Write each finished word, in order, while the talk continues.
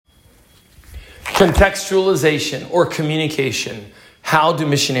Contextualization or communication. How do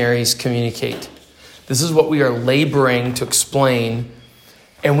missionaries communicate? This is what we are laboring to explain.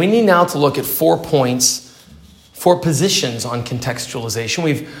 And we need now to look at 4 points, 4 positions on contextualization.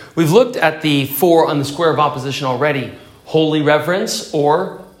 We've looked at the 4 on the square of opposition already. Holy reverence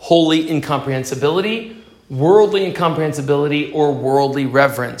or holy incomprehensibility, worldly incomprehensibility or worldly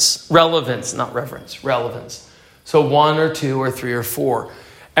reverence. Relevance, not reverence, relevance. So 1 or 2 or 3 or 4.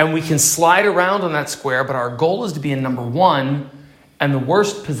 And we can slide around on that square, but our goal is to be in number 1, and the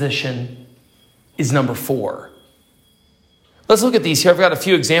worst position is number 4. Let's look at these here. I've got a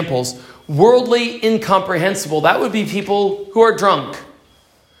few examples. Worldly incomprehensible. That would be people who are drunk.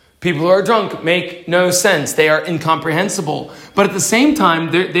 People who are drunk make no sense. They are incomprehensible. But at the same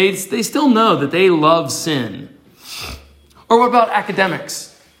time, they still know that they love sin. Or what about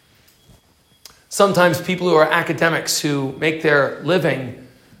academics? Sometimes people who are academics who make their living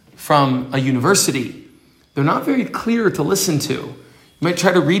from a university, they're not very clear to listen to. You might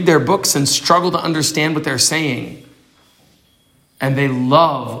try to read their books and struggle to understand what they're saying. And they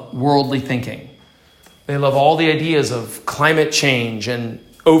love worldly thinking. They love all the ideas of climate change and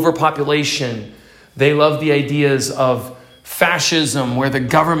overpopulation. They love the ideas of fascism, where the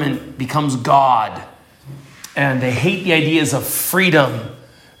government becomes God. And they hate the ideas of freedom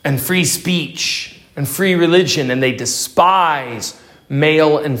and free speech and free religion. And they despise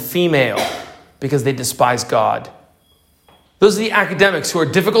male and female because they despise God. Those are the academics who are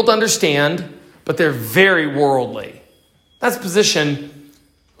difficult to understand, but they're very worldly. That's position,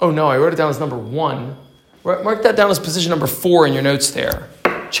 oh no, I wrote it down as number 1. Mark that down as position number 4 in your notes there.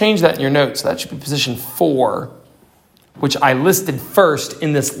 Change that in your notes. That should be position 4, which I listed first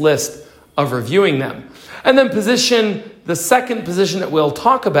in this list of reviewing them. And then the second position that we'll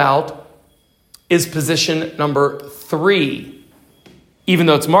talk about is position number 3. Even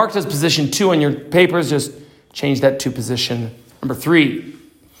though it's marked as position 2 on your papers, just change that to position number 3.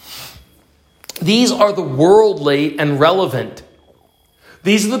 These are the worldly and relevant.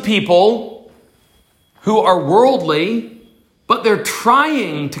 These are the people who are worldly, but they're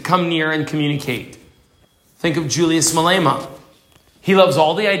trying to come near and communicate. Think of Julius Malema. He loves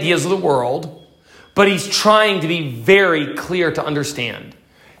all the ideas of the world, but he's trying to be very clear to understand.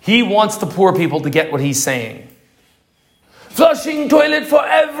 He wants the poor people to get what he's saying. Flushing toilet for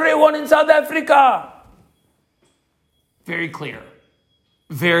everyone in South Africa. Very clear.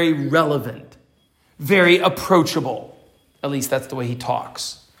 Very relevant. Very approachable. At least that's the way he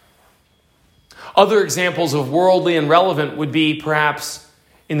talks. Other examples of worldly and relevant would be perhaps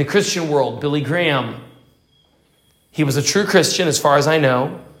in the Christian world, Billy Graham. He was a true Christian as far as I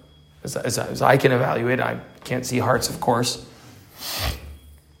know, as I can evaluate. I can't see hearts, of course.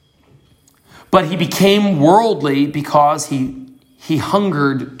 But he became worldly because he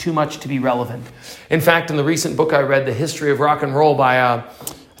hungered too much to be relevant. In fact, in the recent book I read, The History of Rock and Roll by, I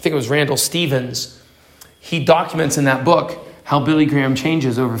think it was Randall Stevens, he documents in that book how Billy Graham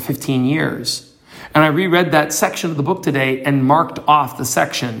changes over 15 years. And I reread that section of the book today and marked off the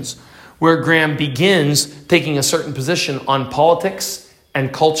sections where Graham begins taking a certain position on politics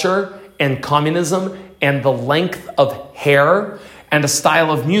and culture and communism and the length of hair and a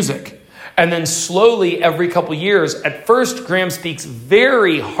style of music. And then slowly, every couple years, at first, Graham speaks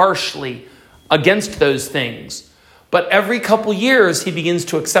very harshly against those things. But every couple years, he begins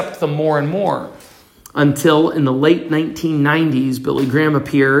to accept them more and more. Until in the late 1990s, Billy Graham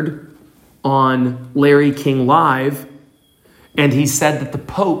appeared on Larry King Live, and he said that the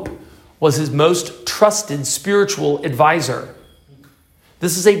Pope was his most trusted spiritual advisor.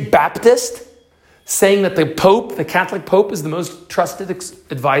 This is a Baptist saying that the Pope, the Catholic Pope, is the most trusted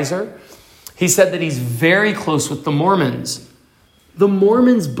advisor. He said that he's very close with the Mormons. The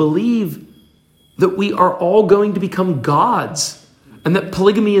Mormons believe that we are all going to become gods and that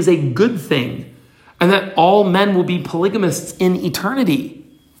polygamy is a good thing and that all men will be polygamists in eternity.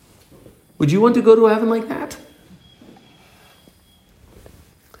 Would you want to go to heaven like that?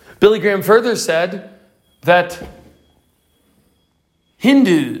 Billy Graham further said that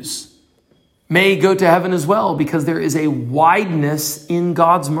Hindus may go to heaven as well because there is a wideness in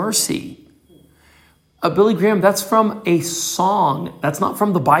God's mercy. Billy Graham, that's from a song. That's not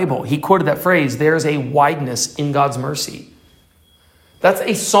from the Bible. He quoted that phrase, there's a wideness in God's mercy. That's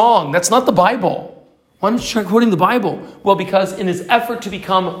a song. That's not the Bible. Why don't you try quoting the Bible? Well, because in his effort to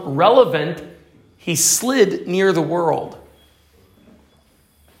become relevant, he slid near the world.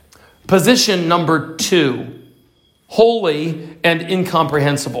 Position number 2, holy and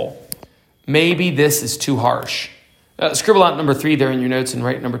incomprehensible. Maybe this is too harsh. Scribble out number 3 there in your notes and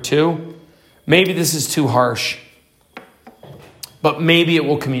write number 2. Maybe this is too harsh, but maybe it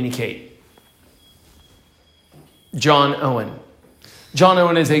will communicate. John Owen. John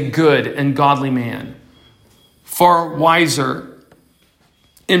Owen is a good and godly man, far wiser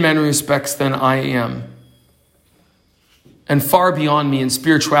in many respects than I am, and far beyond me in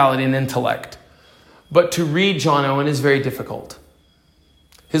spirituality and intellect. But to read John Owen is very difficult.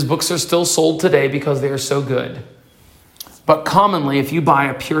 His books are still sold today because they are so good. But commonly, if you buy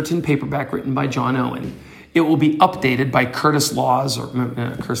a Puritan paperback written by John Owen, it will be updated by Curtis Laws, or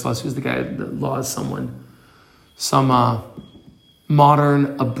Curtis Laws, who's the guy that Laws someone, some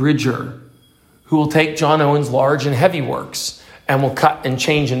modern abridger who will take John Owen's large and heavy works and will cut and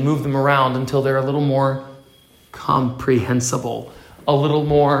change and move them around until they're a little more comprehensible, a little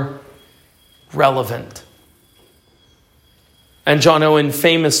more relevant. And John Owen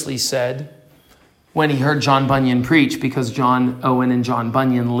famously said, when he heard John Bunyan preach, because John Owen and John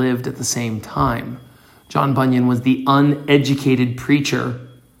Bunyan lived at the same time, John Bunyan was the uneducated preacher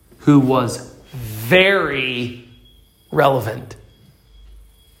who was very relevant.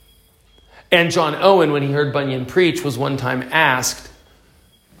 And John Owen, when he heard Bunyan preach, was one time asked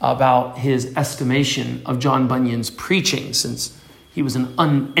about his estimation of John Bunyan's preaching, since he was an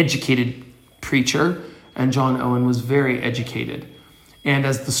uneducated preacher, and John Owen was very educated. And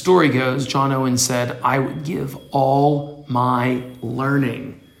as the story goes, John Owen said, "I would give all my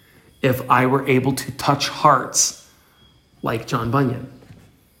learning if I were able to touch hearts like John Bunyan."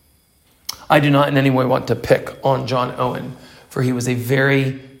 I do not in any way want to pick on John Owen, for he was a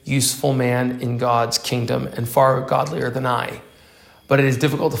very useful man in God's kingdom and far godlier than I. But it is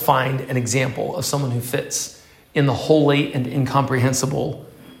difficult to find an example of someone who fits in the holy and incomprehensible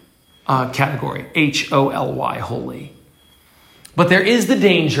category, Holy, holy. But there is the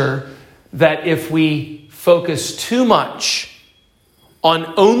danger that if we focus too much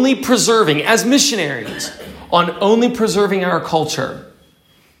on only preserving, as missionaries, on only preserving our culture,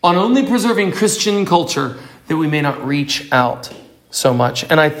 on only preserving Christian culture, that we may not reach out so much.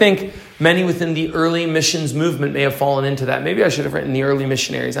 And I think many within the early missions movement may have fallen into that. Maybe I should have written the early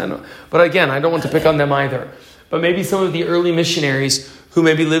missionaries. I don't know. But again, I don't want to pick on them either. But maybe some of the early missionaries who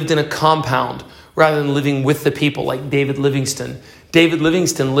maybe lived in a compound rather than living with the people, like David Livingstone. David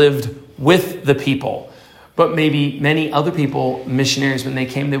Livingstone lived with the people. But maybe many other people, missionaries, when they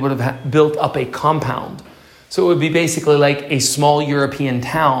came, they would have built up a compound. So it would be basically like a small European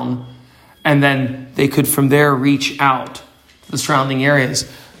town, and then they could from there reach out to the surrounding areas.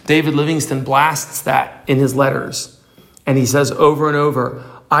 David Livingstone blasts that in his letters. And he says over and over,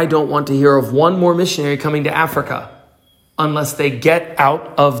 "I don't want to hear of one more missionary coming to Africa unless they get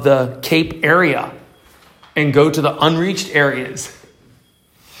out of the Cape area and go to the unreached areas."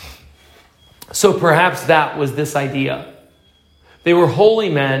 So perhaps that was this idea. They were holy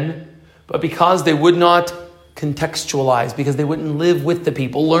men, but because they would not contextualize, because they wouldn't live with the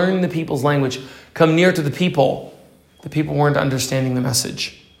people, learn the people's language, come near to the people weren't understanding the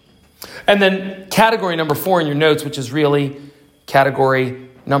message. And then category number 4 in your notes, which is really category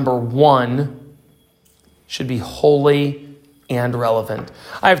number 1, should be holy and relevant.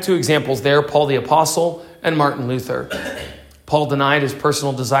 I have 2 examples there, Paul the Apostle and Martin Luther. Paul denied his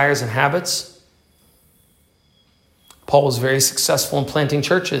personal desires and habits. Paul was very successful in planting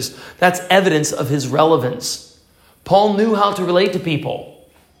churches. That's evidence of his relevance. Paul knew how to relate to people.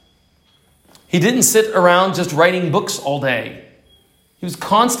 He didn't sit around just writing books all day. He was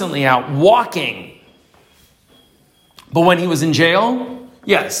constantly out walking. But when he was in jail,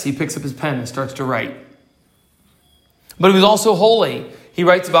 yes, he picks up his pen and starts to write. But he was also holy. He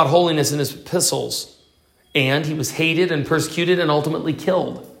writes about holiness in his epistles. And he was hated and persecuted and ultimately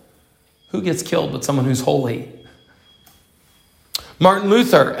killed. Who gets killed but someone who's holy? Martin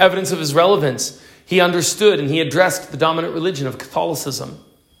Luther, evidence of his relevance. He understood and he addressed the dominant religion of Catholicism.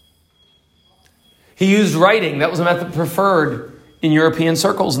 He used writing. That was a method preferred in European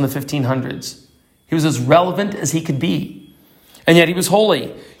circles in the 1500s. He was as relevant as he could be. And yet he was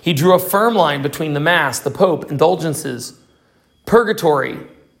holy. He drew a firm line between the Mass, the Pope, indulgences, purgatory,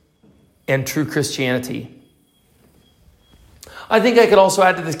 and true Christianity. I think I could also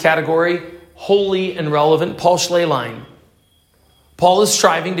add to this category, holy and relevant, Paul Schleylein. Paul is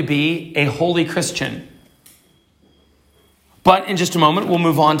striving to be a holy Christian. But in just a moment, we'll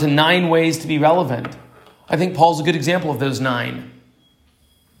move on to 9 ways to be relevant. I think Paul's a good example of those 9.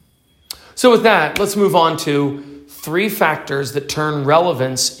 So with that, let's move on to 3 factors that turn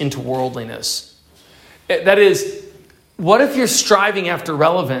relevance into worldliness. That is, what if you're striving after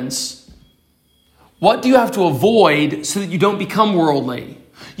relevance? What do you have to avoid so that you don't become worldly?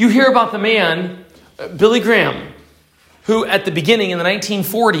 You hear about the man, Billy Graham, who at the beginning in the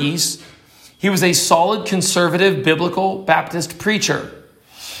 1940s, he was a solid conservative biblical Baptist preacher.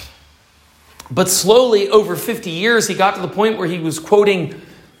 But slowly, over 50 years, he got to the point where he was quoting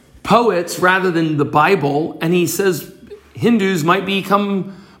poets rather than the Bible. And he says Hindus might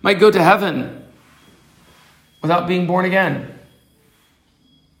go to heaven without being born again.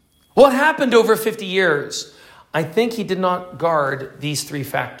 What happened over 50 years? I think he did not guard these three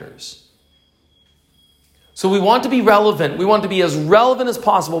factors. So we want to be relevant. We want to be as relevant as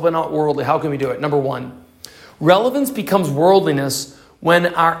possible, but not worldly. How can we do it? Number one, relevance becomes worldliness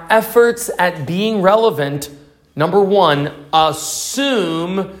when our efforts at being relevant, number one,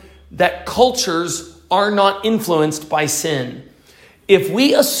 assume that cultures are not influenced by sin. If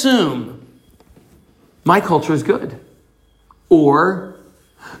we assume my culture is good, or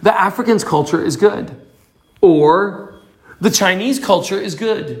the African's culture is good, or the Chinese culture is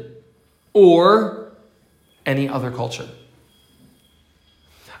good, or any other culture,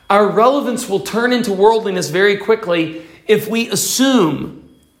 our relevance will turn into worldliness very quickly if we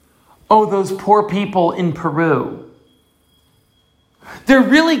assume, oh, those poor people in Peru, they're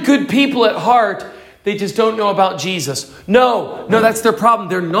really good people at heart. They just don't know about Jesus. No, that's their problem.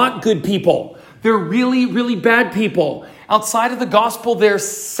 They're not good people. They're really, really bad people. Outside of the gospel, they're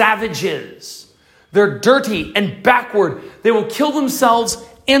savages. They're dirty and backward. They will kill themselves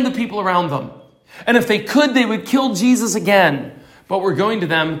and the people around them. And if they could, they would kill Jesus again. But we're going to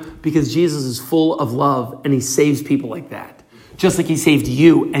them because Jesus is full of love and he saves people like that. Just like he saved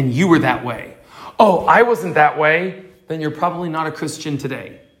you and you were that way. Oh, I wasn't that way. Then you're probably not a Christian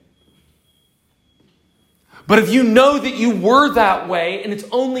today. But if you know that you were that way and it's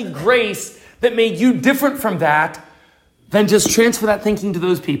only grace that made you different from that, then just transfer that thinking to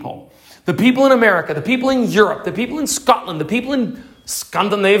those people. The people in America, the people in Europe, the people in Scotland, the people in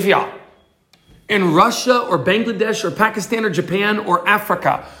Scandinavia, in Russia or Bangladesh or Pakistan or Japan or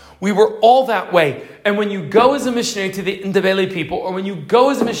Africa. We were all that way. And when you go as a missionary to the Ndebele people, or when you go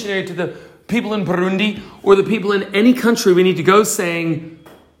as a missionary to the people in Burundi, or the people in any country, we need to go saying,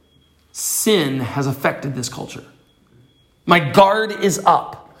 sin has affected this culture. My guard is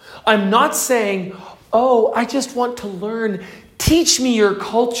up. I'm not saying, oh, I just want to learn. Teach me your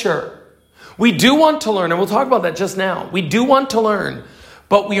culture. We do want to learn, and we'll talk about that just now. We do want to learn.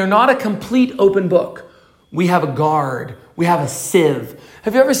 But we are not a complete open book. We have a guard. We have a sieve.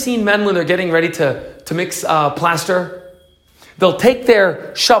 Have you ever seen men when they're getting ready to mix plaster? They'll take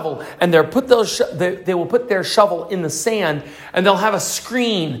their shovel and they will put their shovel in the sand and they'll have a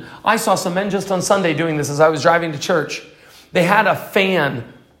screen. I saw some men just on Sunday doing this as I was driving to church. They had a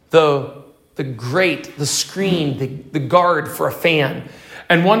fan, the screen, the guard for a fan.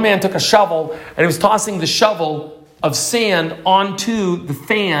 And one man took a shovel and he was tossing the shovel of sand onto the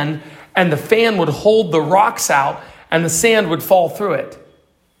fan, and the fan would hold the rocks out and the sand would fall through it.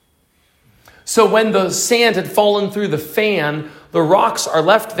 So when the sand had fallen through the fan, the rocks are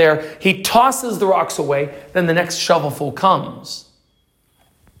left there. He tosses the rocks away, then the next shovelful comes.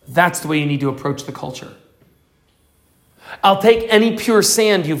 That's the way you need to approach the culture. I'll take any pure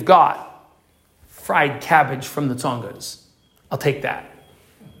sand you've got. Fried cabbage from the Tongas. I'll take that.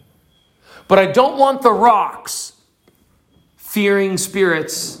 But I don't want the rocks, fearing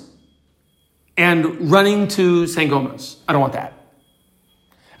spirits, and running to St. Gomez. I don't want that.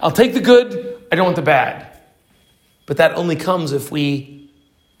 I'll take the good, I don't want the bad. But that only comes if we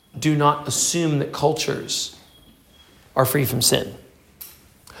do not assume that cultures are free from sin.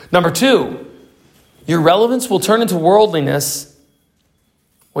 Number two, your relevance will turn into worldliness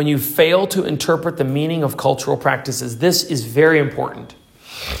when you fail to interpret the meaning of cultural practices. This is very important.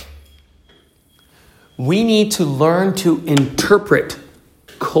 We need to learn to interpret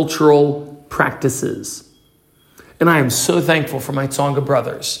cultural practices. And I am so thankful for my Tsonga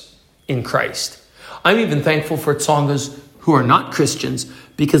brothers in Christ. I'm even thankful for Tsongas who are not Christians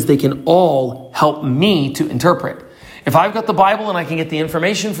because they can all help me to interpret. If I've got the Bible and I can get the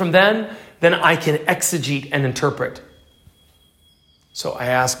information from them, then I can exegete and interpret. So I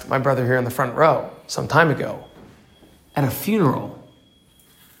asked my brother here in the front row some time ago, at a funeral,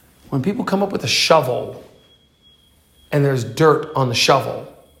 when people come up with a shovel and there's dirt on the shovel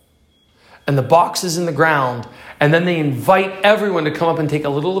and the box is in the ground and then they invite everyone to come up and take a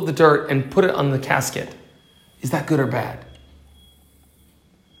little of the dirt and put it on the casket, is that good or bad?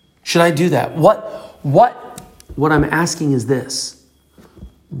 Should I do that? What I'm asking is this.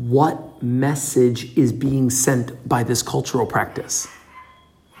 What message is being sent by this cultural practice?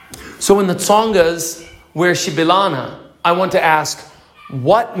 So when the Tsongas wear Shibelana, I want to ask,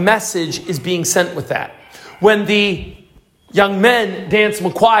 what message is being sent with that? When the young men dance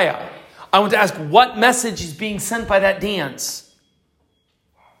Mokwaya, I want to ask, what message is being sent by that dance?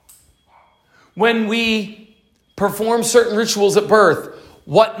 When we perform certain rituals at birth,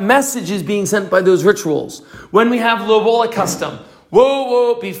 What message is being sent by those rituals? When we have lobola custom,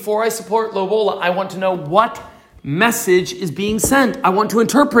 before I support lobola, I want to know what message is being sent. I want to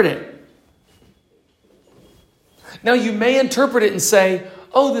interpret it. Now, you may interpret it and say,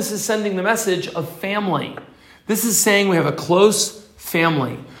 oh, this is sending the message of family. This is saying we have a close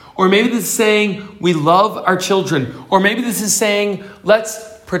family. Or maybe this is saying we love our children. Or maybe this is saying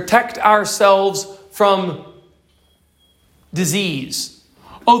let's protect ourselves from disease.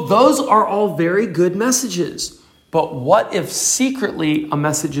 Oh, those are all very good messages. But what if secretly a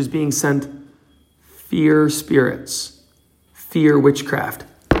message is being sent? Fear spirits, fear witchcraft.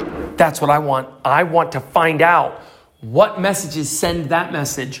 That's what I want. I want to find out what messages send that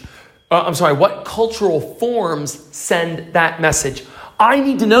message. What cultural forms send that message. I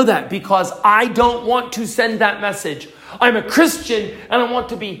need to know that because I don't want to send that message. I'm a Christian and I want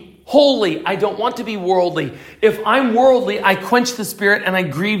to be holy. I don't want to be worldly. If I'm worldly, I quench the Spirit and I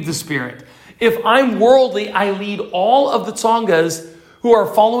grieve the Spirit. If I'm worldly, I lead all of the Tsongas who are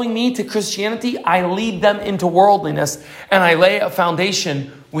following me to Christianity. I lead them into worldliness and I lay a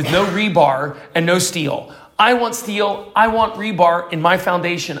foundation with no rebar and no steel. I want steel. I want rebar in my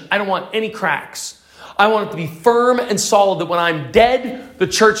foundation. I don't want any cracks. I want it to be firm and solid that when I'm dead, the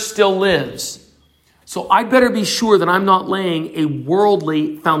church still lives. So I better be sure that I'm not laying a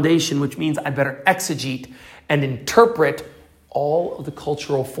worldly foundation, which means I better exegete and interpret all of the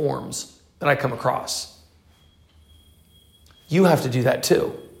cultural forms that I come across. You have to do that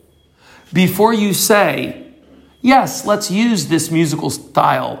too. Before you say, yes, let's use this musical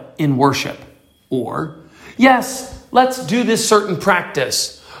style in worship, or yes, let's do this certain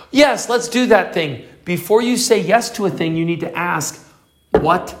practice. Yes, let's do that thing. Before you say yes to a thing, you need to ask,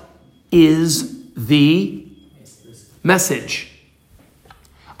 what is the message?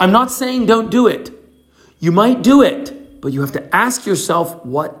 I'm not saying don't do it. You might do it, but you have to ask yourself,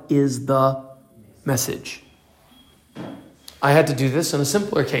 what is the message? I had to do this in a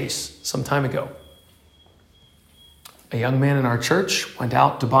simpler case some time ago. A young man in our church went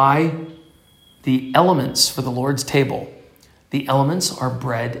out to buy the elements for the Lord's table. The elements are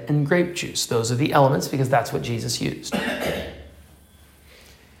bread and grape juice. Those are the elements because that's what Jesus used.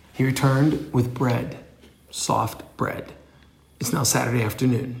 He returned with bread, soft bread. It's now Saturday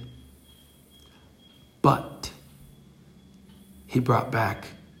afternoon. But he brought back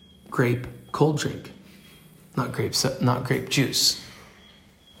grape cold drink, not grape juice.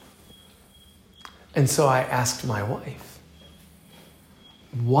 And so I asked my wife,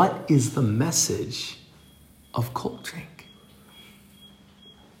 what is the message of cold drink?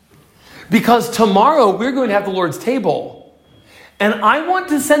 Because tomorrow we're going to have the Lord's table. And I want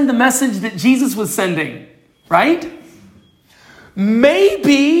to send the message that Jesus was sending, right?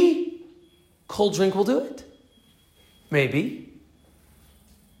 Maybe cold drink will do it. Maybe.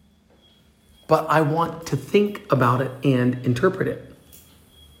 But I want to think about it and interpret it.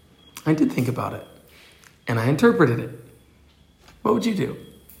 I did think about it. And I interpreted it. What would you do?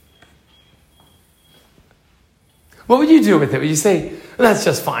 What would you do with it? Would you say, that's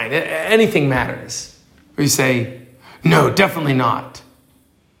just fine, anything matters? Or you say, no, definitely not.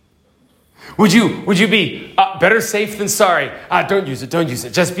 Would you be better safe than sorry? Don't use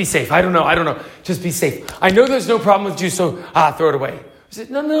it. Just be safe. I don't know. Just be safe. I know there's no problem with juice, so throw it away. I said,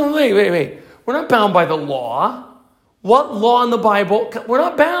 no, wait. We're not bound by the law. What law in the Bible? We're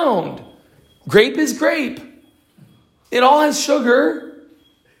not bound. Grape is grape. It all has sugar.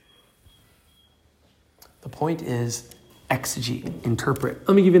 The point is exegete, interpret.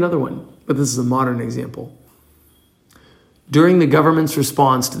 Let me give you another one, but this is a modern example. During the government's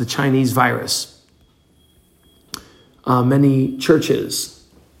response to the Chinese virus, many churches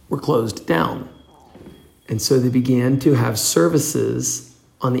were closed down. And so they began to have services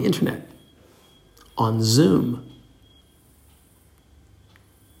on the internet, on Zoom.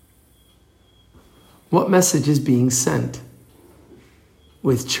 What message is being sent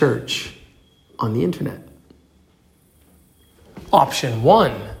with church on the internet? Option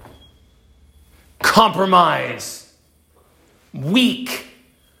 1, compromise, weak,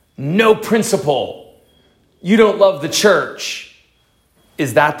 no principle. You don't love the church.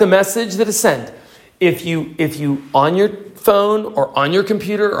 Is that the message that is sent? If you on your phone or on your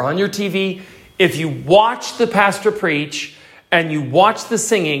computer or on your TV, if you watch the pastor preach and you watch the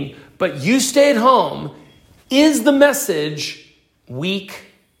singing, but you stay at home, is the message weak,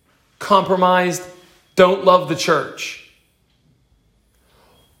 compromised, don't love the church?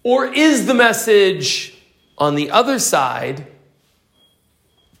 Or is the message on the other side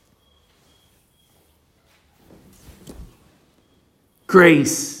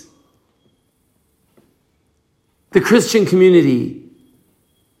grace? The Christian community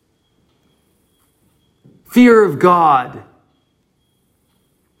fear of God.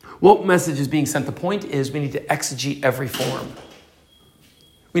 What message is being sent? The point is we need to exegete every form.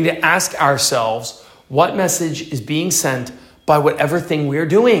 We need to ask ourselves what message is being sent by whatever thing we're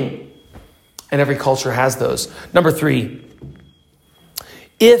doing. And every culture has those. Number 3,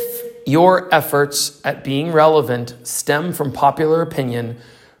 if your efforts at being relevant stem from popular opinion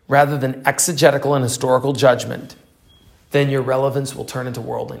rather than exegetical and historical judgment, then your relevance will turn into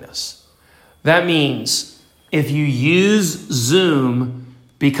worldliness. That means if you use Zoom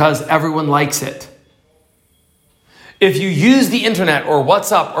because everyone likes it, if you use the internet or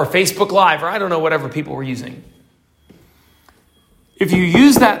WhatsApp or Facebook Live or I don't know, whatever people were using, if you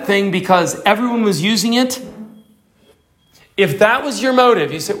use that thing because everyone was using it, if that was your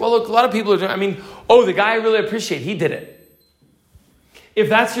motive, you say, well, look, a lot of people are doing, the guy I really appreciate, he did it. If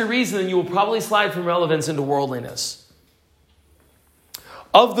that's your reason, then you will probably slide from relevance into worldliness.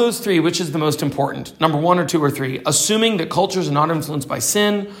 Of those 3, which is the most important? Number 1 or 2 or 3, assuming that cultures are not influenced by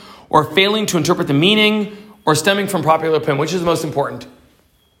sin or failing to interpret the meaning or stemming from popular opinion, which is the most important?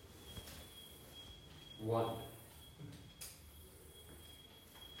 1.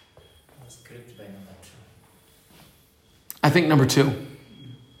 I think number 2.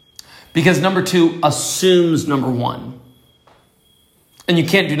 Because number 2 assumes number 1. And you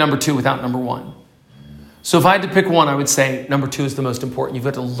can't do number 2 without number 1. So if I had to pick one, I would say number 2 is the most important. You've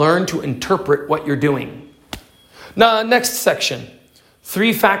got to learn to interpret what you're doing. Now, next section.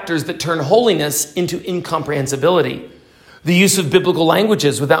 3 factors that turn holiness into incomprehensibility. The use of biblical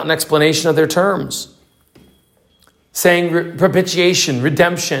languages without an explanation of their terms. Saying propitiation,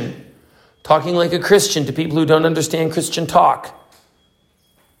 redemption. Talking like a Christian to people who don't understand Christian talk.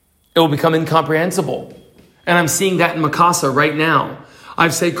 It will become incomprehensible. And I'm seeing that in Makasa right now.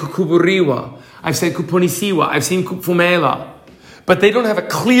 I've said kukuburiwa. I've said kuponisiwa. I've seen kupfumela. But they don't have a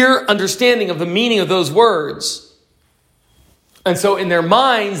clear understanding of the meaning of those words. And so in their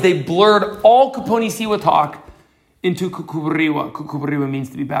minds, they blurred all kuponisiwa talk into kukuburiwa. Kukuburiwa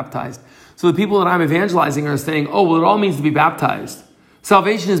means to be baptized. So the people that I'm evangelizing are saying, it all means to be baptized.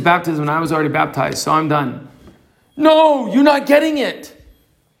 Salvation is baptism, and I was already baptized, so I'm done. No, you're not getting it.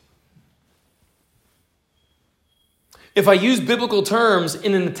 If I use biblical terms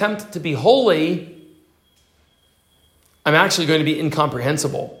in an attempt to be holy, I'm actually going to be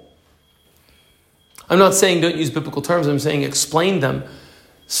incomprehensible. I'm not saying don't use biblical terms. I'm saying explain them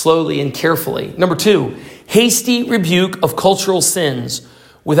slowly and carefully. Number 2, hasty rebuke of cultural sins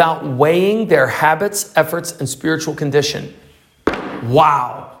without weighing their habits, efforts, and spiritual condition.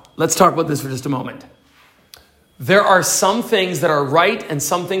 Wow. Let's talk about this for just a moment. There are some things that are right and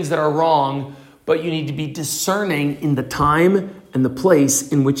some things that are wrong, but you need to be discerning in the time and the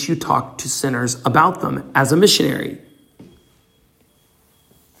place in which you talk to sinners about them as a missionary.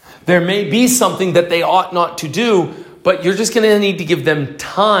 There may be something that they ought not to do, but you're just going to need to give them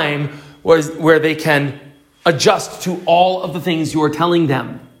time where they can adjust to all of the things you are telling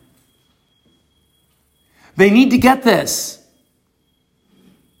them. They need to get this.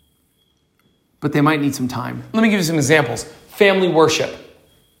 But they might need some time. Let me give you some examples. Family worship.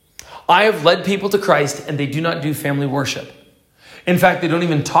 I have led people to Christ and they do not do family worship. In fact, they don't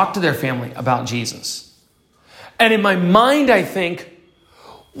even talk to their family about Jesus. And in my mind, I think,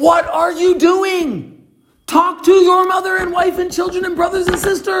 what are you doing? Talk to your mother and wife and children and brothers and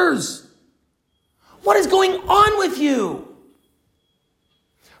sisters. What is going on with you?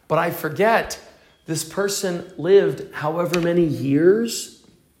 But I forget this person lived however many years.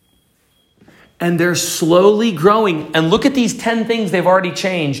 And they're slowly growing. And look at these 10 things they've already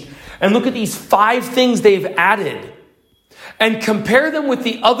changed. And look at these 5 things they've added. And compare them with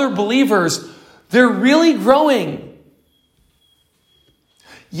the other believers. They're really growing.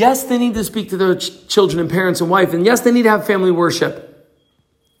 Yes, they need to speak to their children and parents and wife. And yes, they need to have family worship.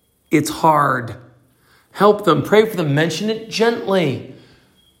 It's hard. Help them. Pray for them. Mention it gently.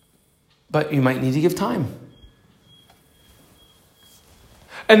 But you might need to give time.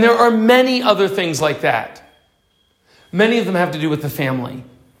 And there are many other things like that. Many of them have to do with the family.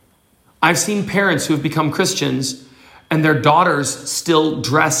 I've seen parents who have become Christians and their daughters still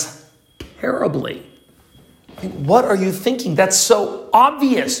dress terribly. What are you thinking? That's so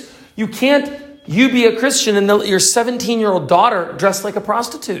obvious. You be a Christian and your 17-year-old daughter dress like a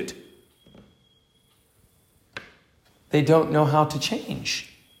prostitute. They don't know how to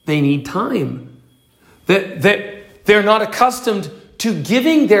change. They need time. They're not accustomed to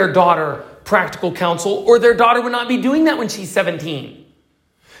giving their daughter practical counsel, or their daughter would not be doing that when she's 17.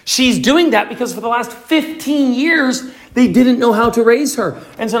 She's doing that because for the last 15 years, they didn't know how to raise her.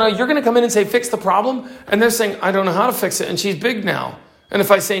 And so now you're going to come in and say, fix the problem. And they're saying, I don't know how to fix it. And she's big now. And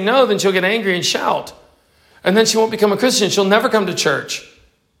if I say no, then she'll get angry and shout. And then she won't become a Christian. She'll never come to church.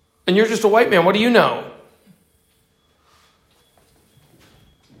 And you're just a white man. What do you know?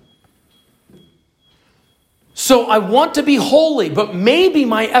 So I want to be holy, but maybe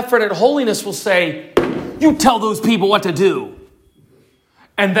my effort at holiness will say, you tell those people what to do.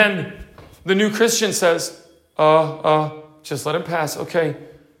 And then the new Christian says, just let him pass. Okay.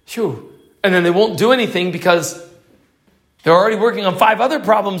 Phew. And then they won't do anything because they're already working on 5 other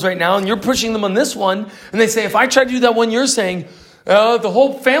problems right now, and you're pushing them on this one. And they say, if I try to do that one you're saying, the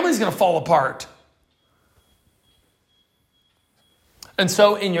whole family's going to fall apart. And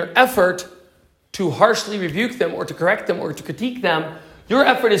so in your effort to harshly rebuke them or to correct them or to critique them, your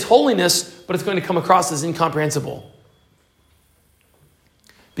effort is holiness, but it's going to come across as incomprehensible.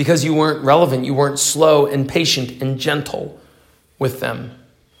 Because you weren't relevant, you weren't slow and patient and gentle with them.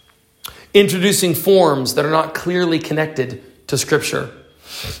 Introducing forms that are not clearly connected to Scripture.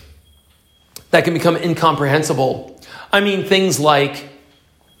 That can become incomprehensible. I mean things like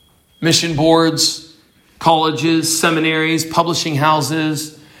mission boards, colleges, seminaries, publishing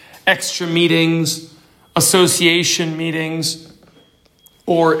houses, extra meetings, association meetings,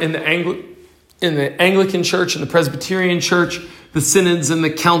 or in the Anglican Church and the Presbyterian Church, the synods and the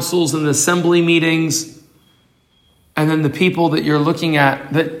councils and the assembly meetings. And then the people that you're looking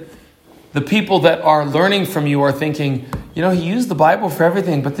at, that the people that are learning from you are thinking, he used the Bible for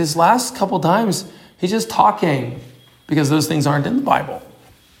everything, but this last couple times, he's just talking, because those things aren't in the Bible.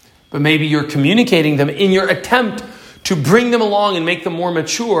 But maybe you're communicating them in your attempt to bring them along and make them more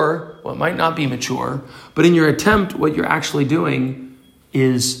mature. Well, it might not be mature, but in your attempt, what you're actually doing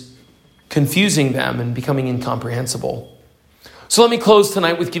is confusing them and becoming incomprehensible. So let me close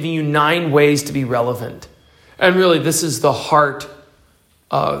tonight with giving you 9 ways to be relevant. And really, this is the heart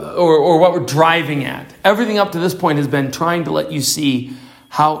or what we're driving at. Everything up to this point has been trying to let you see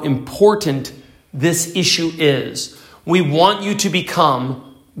how important this issue is. We want you to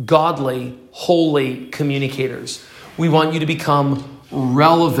become godly, holy communicators. We want you to become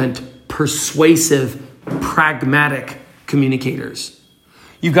relevant, persuasive, pragmatic communicators.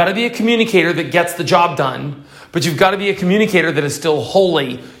 You've got to be a communicator that gets the job done, but you've got to be a communicator that is still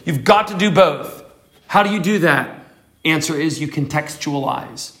holy. You've got to do both. How do you do that? Answer is you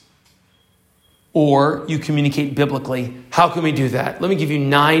contextualize or you communicate biblically. How can we do that? Let me give you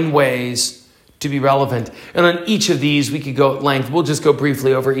 9 ways to be relevant. And on each of these, we could go at length. We'll just go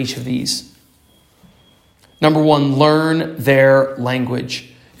briefly over each of these. Number 1, learn their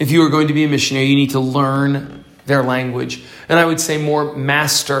language. If you are going to be a missionary, you need to learn their language. And I would say more,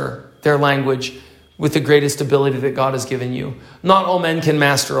 master their language with the greatest ability that God has given you. Not all men can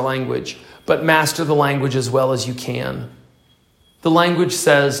master a language, but master the language as well as you can. The language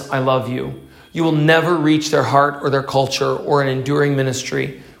says, I love you. You will never reach their heart or their culture or an enduring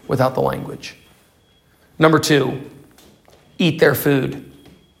ministry without the language. Number 2, eat their food.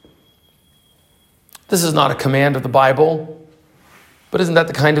 This is not a command of the Bible, but isn't that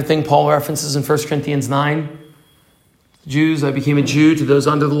the kind of thing Paul references in 1 Corinthians 9? Jews, I became a Jew. To those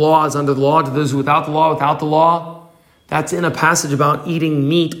under the law, as under the law. To those without the law, without the law. That's in a passage about eating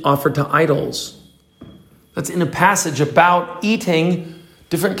meat offered to idols. That's in a passage about eating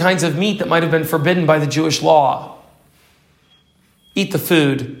different kinds of meat that might have been forbidden by the Jewish law. Eat the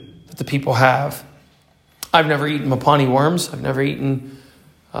food that the people have. I've never eaten mapani worms. I've never eaten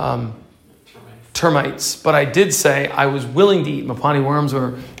termites. But I did say I was willing to eat mapani worms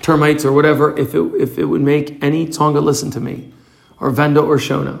or termites or whatever if it would make any Tsonga listen to me, or Venda or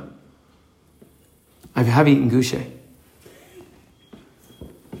Shona. I have eaten gushe.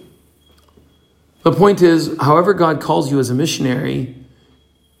 The point is, however God calls you as a missionary,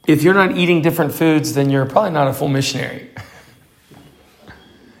 if you're not eating different foods, then you're probably not a full missionary.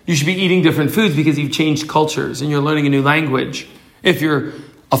 You should be eating different foods because you've changed cultures and you're learning a new language. If you're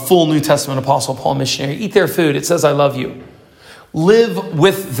a full New Testament Apostle Paul missionary, eat their food. It says, I love you. Live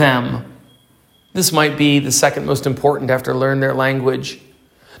with them. This might be the second most important after learn their language.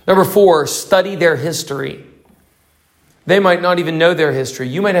 Number 4, study their history. They might not even know their history.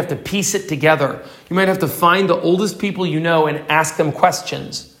 You might have to piece it together. You might have to find the oldest people you know and ask them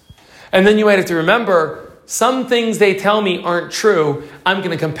questions. And then you might have to remember, some things they tell me aren't true. I'm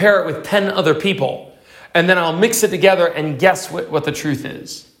going to compare it with 10 other people. And then I'll mix it together and guess what the truth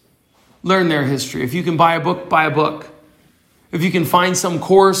is. Learn their history. If you can buy a book, buy a book. If you can find some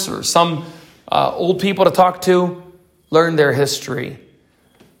course or some old people to talk to, learn their history.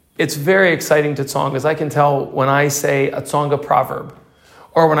 It's very exciting to Tsongas. I can tell when I say a Tsonga proverb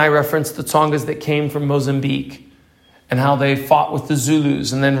or when I reference the Tsongas that came from Mozambique and how they fought with the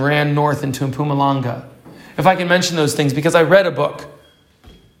Zulus and then ran north into Mpumalanga. If I can mention those things, because I read a book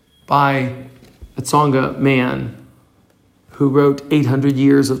by a Tsonga man who wrote 800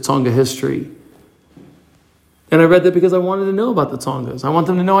 years of Tsonga history. And I read that because I wanted to know about the Tsongas. I want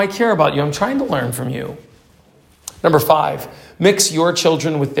them to know I care about you. I'm trying to learn from you. Number 5, mix your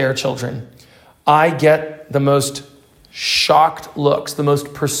children with their children. I get the most shocked looks, the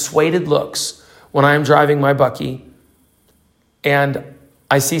most persuaded looks when I'm driving my Bucky and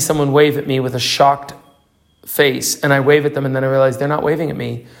I see someone wave at me with a shocked face, and I wave at them, and then I realize they're not waving at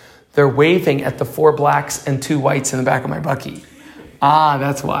me. They're waving at the 4 blacks and 2 whites in the back of my Bucky.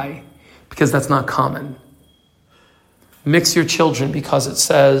 That's why. Because that's not common. Mix your children because it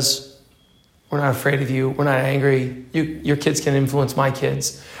says, we're not afraid of you. We're not angry. Your kids can influence my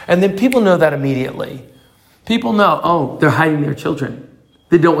kids. And then people know that immediately. People know, they're hiding their children.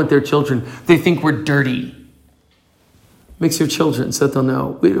 They don't want their children. They think we're dirty. Mix your children so that they'll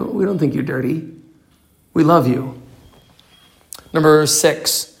know, we don't think you're dirty. We love you. Number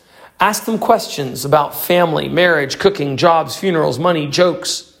 6, ask them questions about family, marriage, cooking, jobs, funerals, money,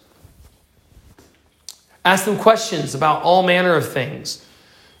 jokes. Ask them questions about all manner of things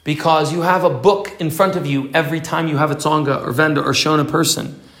because you have a book in front of you every time you have a Tsonga or Venda or Shona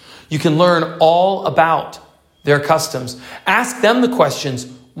person. You can learn all about their customs. Ask them the questions.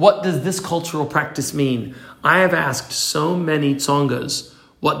 What does this cultural practice mean? I have asked so many Tsongas,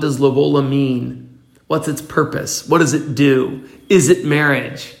 what does Lobola mean? What's its purpose? What does it do? Is it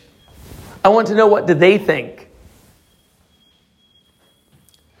marriage? I want to know, what do they think?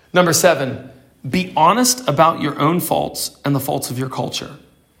 Number 7, be honest about your own faults and the faults of your culture.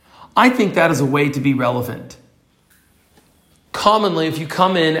 I think that is a way to be relevant. Commonly, if you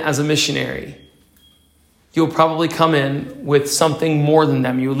come in as a missionary, you'll probably come in with something more than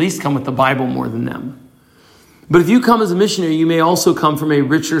them. You at least come with the Bible more than them. But if you come as a missionary, you may also come from a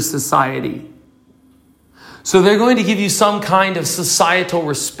richer society. So they're going to give you some kind of societal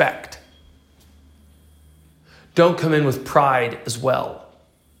respect. Don't come in with pride as well.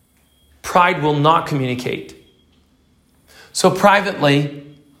 Pride will not communicate. So privately,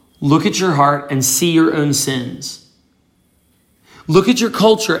 look at your heart and see your own sins. Look at your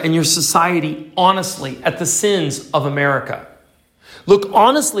culture and your society honestly at the sins of America. Look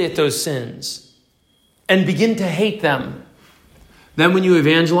honestly at those sins and begin to hate them. Then when you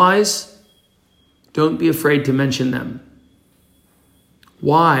evangelize, don't be afraid to mention them.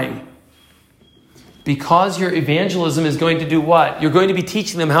 Why? Because your evangelism is going to do what? You're going to be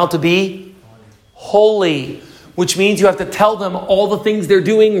teaching them how to be holy, which means you have to tell them all the things they're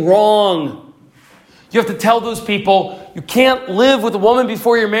doing wrong. You have to tell those people, you can't live with a woman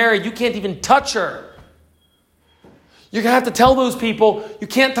before you're married. You can't even touch her. You're going to have to tell those people, you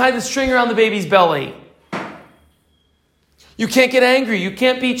can't tie the string around the baby's belly. You can't get angry. You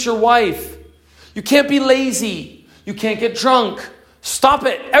can't beat your wife. You can't be lazy. You can't get drunk. Stop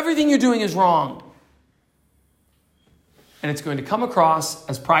it. Everything you're doing is wrong. And it's going to come across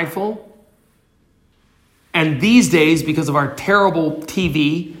as prideful. And these days, because of our terrible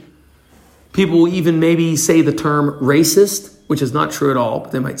TV, people will even maybe say the term racist, which is not true at all,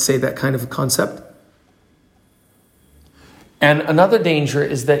 but they might say that kind of a concept. And another danger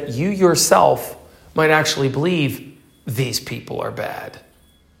is that you yourself might actually believe these people are bad.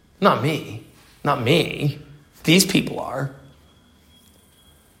 Not me. Not me. These people are.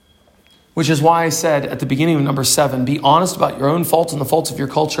 Which is why I said at the beginning of number 7, be honest about your own faults and the faults of your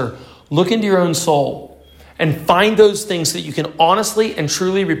culture. Look into your own soul and find those things so that you can honestly and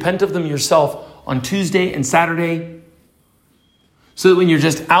truly repent of them yourself on Tuesday and Saturday. So that when you're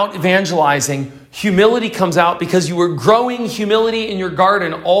just out evangelizing, humility comes out because you were growing humility in your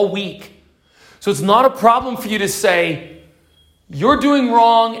garden all week. So it's not a problem for you to say, you're doing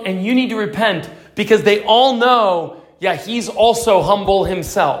wrong and you need to repent, because they all know, he's also humble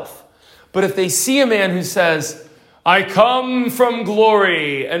himself. But if they see a man who says, I come from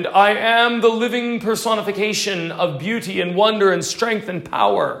glory and I am the living personification of beauty and wonder and strength and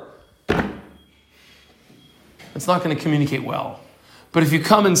power, it's not going to communicate well. But if you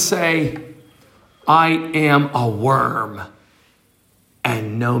come and say, I am a worm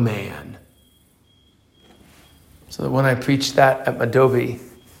and no man. So that when I preached that at Madobi,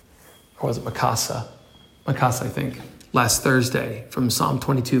 or was it Mikasa? Mikasa, I think, last Thursday from Psalm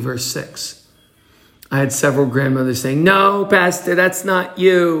 22, verse 6. I had several grandmothers saying, no, Pastor, that's not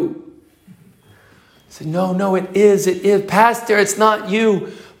you. I said, no, it is. Pastor, it's not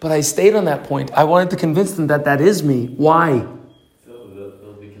you. But I stayed on that point. I wanted to convince them that is me. Why?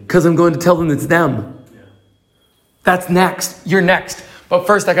 Because I'm going to tell them it's them. Yeah. That's next. You're next. But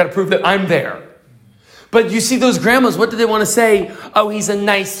first, I got to prove that I'm there. But you see those grandmas, what do they want to say? Oh, he's a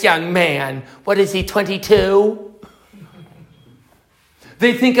nice young man. What is he, 22?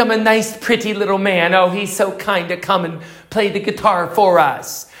 They think I'm a nice, pretty little man. Oh, he's so kind to come and play the guitar for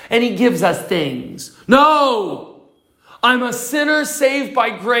us. And he gives us things. No! I'm a sinner saved by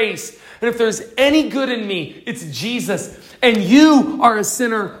grace. And if there's any good in me, it's Jesus. And you are a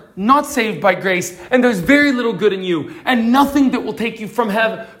sinner not saved by grace. And there's very little good in you. And nothing that will take you from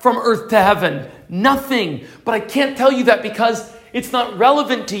earth to heaven. Nothing. But I can't tell you that because it's not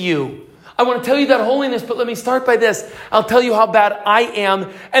relevant to you. I want to tell you that holiness, but let me start by this. I'll tell you how bad I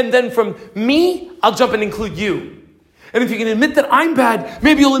am. And then from me, I'll jump and include you. And if you can admit that I'm bad,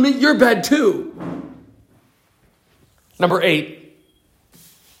 maybe you'll admit you're bad too. Number 8.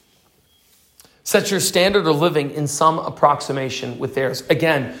 Set your standard of living in some approximation with theirs.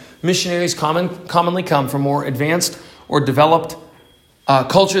 Again, missionaries commonly come from more advanced or developed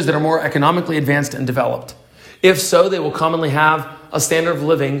cultures that are more economically advanced and developed. If so, they will commonly have a standard of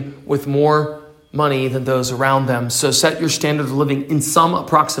living with more money than those around them. So set your standard of living in some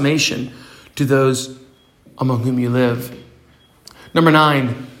approximation to those among whom you live. Number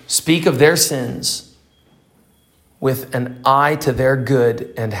 9, speak of their sins with an eye to their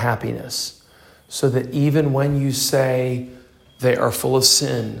good and happiness. So that even when you say they are full of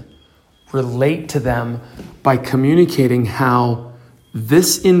sin, relate to them by communicating how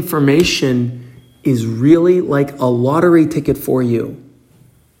this information is really like a lottery ticket for you.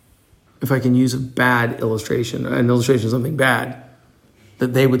 If I can use a bad illustration, an illustration of something bad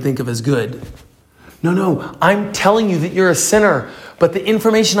that they would think of as good. No, I'm telling you that you're a sinner, but the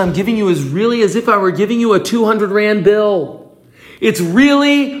information I'm giving you is really as if I were giving you a 200 Rand bill. It's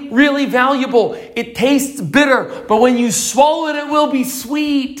really, really valuable. It tastes bitter, but when you swallow it, it will be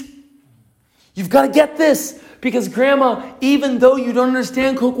sweet. You've got to get this because Grandma, even though you don't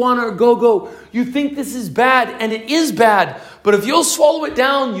understand Kukwana or Go-Go, you think this is bad, and it is bad. But if you'll swallow it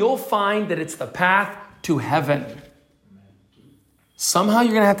down, you'll find that it's the path to heaven. Somehow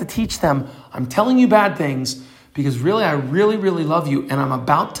you're going to have to teach them, I'm telling you bad things because really, I really, really love you, and I'm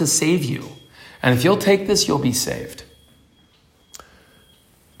about to save you. And if you'll take this, you'll be saved.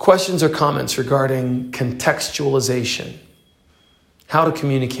 Questions or comments regarding contextualization? How to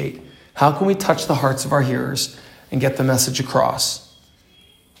communicate? How can we touch the hearts of our hearers and get the message across?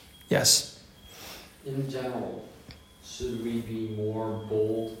 Yes? In general, should we be more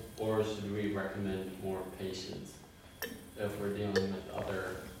bold or should we recommend more patience if we're dealing with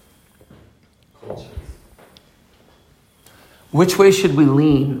other cultures? Which way should we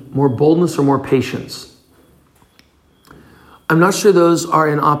lean? More boldness or more patience? I'm not sure those are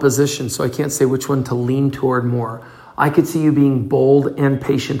in opposition, so I can't say which one to lean toward more. I could see you being bold and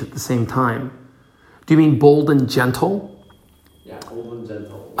patient at the same time. Do you mean bold and gentle? Yeah, bold and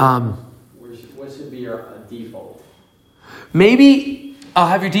gentle. What should be your default? Maybe I'll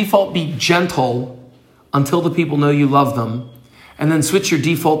have your default be gentle until the people know you love them, and then switch your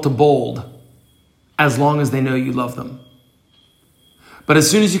default to bold as long as they know you love them. But as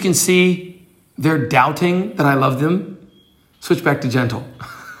soon as you can see they're doubting that I love them, switch back to gentle.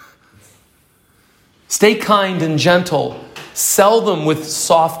 Stay kind and gentle. Sell them with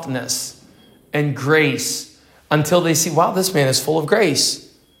softness and grace until they see, wow, this man is full of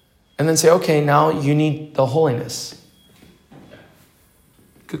grace. And then say, okay, now you need the holiness.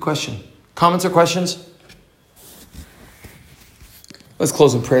 Good question. Comments or questions? Let's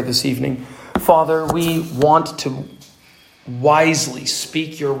close in prayer this evening. Father, we want to wisely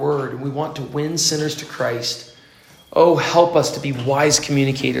speak your word. We want to win sinners to Christ. Oh, help us to be wise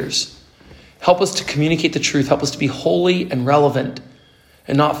communicators. Help us to communicate the truth. Help us to be holy and relevant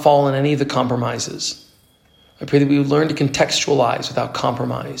and not fall in any of the compromises. I pray that we would learn to contextualize without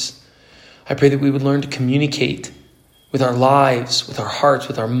compromise. I pray that we would learn to communicate with our lives, with our hearts,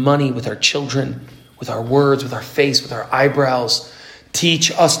 with our money, with our children, with our words, with our face, with our eyebrows.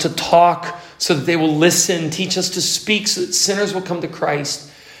 Teach us to talk so that they will listen. Teach us to speak so that sinners will come to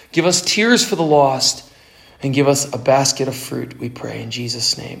Christ. Give us tears for the lost and give us a basket of fruit, we pray in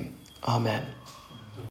Jesus' name. Amen.